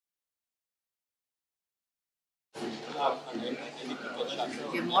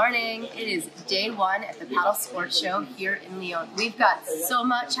Good morning. It is day one at the Paddle Sports Show here in Lyon. We've got so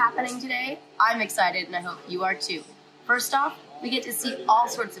much happening today. I'm excited and I hope you are too. First off, we get to see all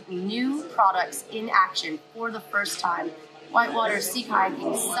sorts of new products in action for the first time. Whitewater, sea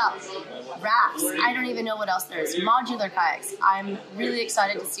kayaking, SUP, rafts, I don't even know what else there is, modular kayaks. I'm really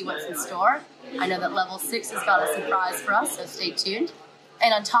excited to see what's in store. I know that Level 6 has got a surprise for us, so stay tuned.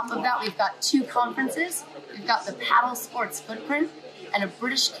 And on top of that, we've got two conferences. We've got the Paddle Sports Footprint and a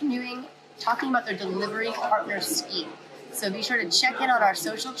British Canoeing talking about their delivery partner scheme. So be sure to check in on our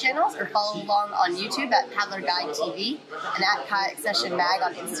social channels or follow along on YouTube at Paddler Guide TV and at Kayak Session Mag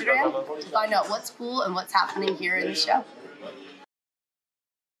on Instagram to find out what's cool and what's happening here in the show.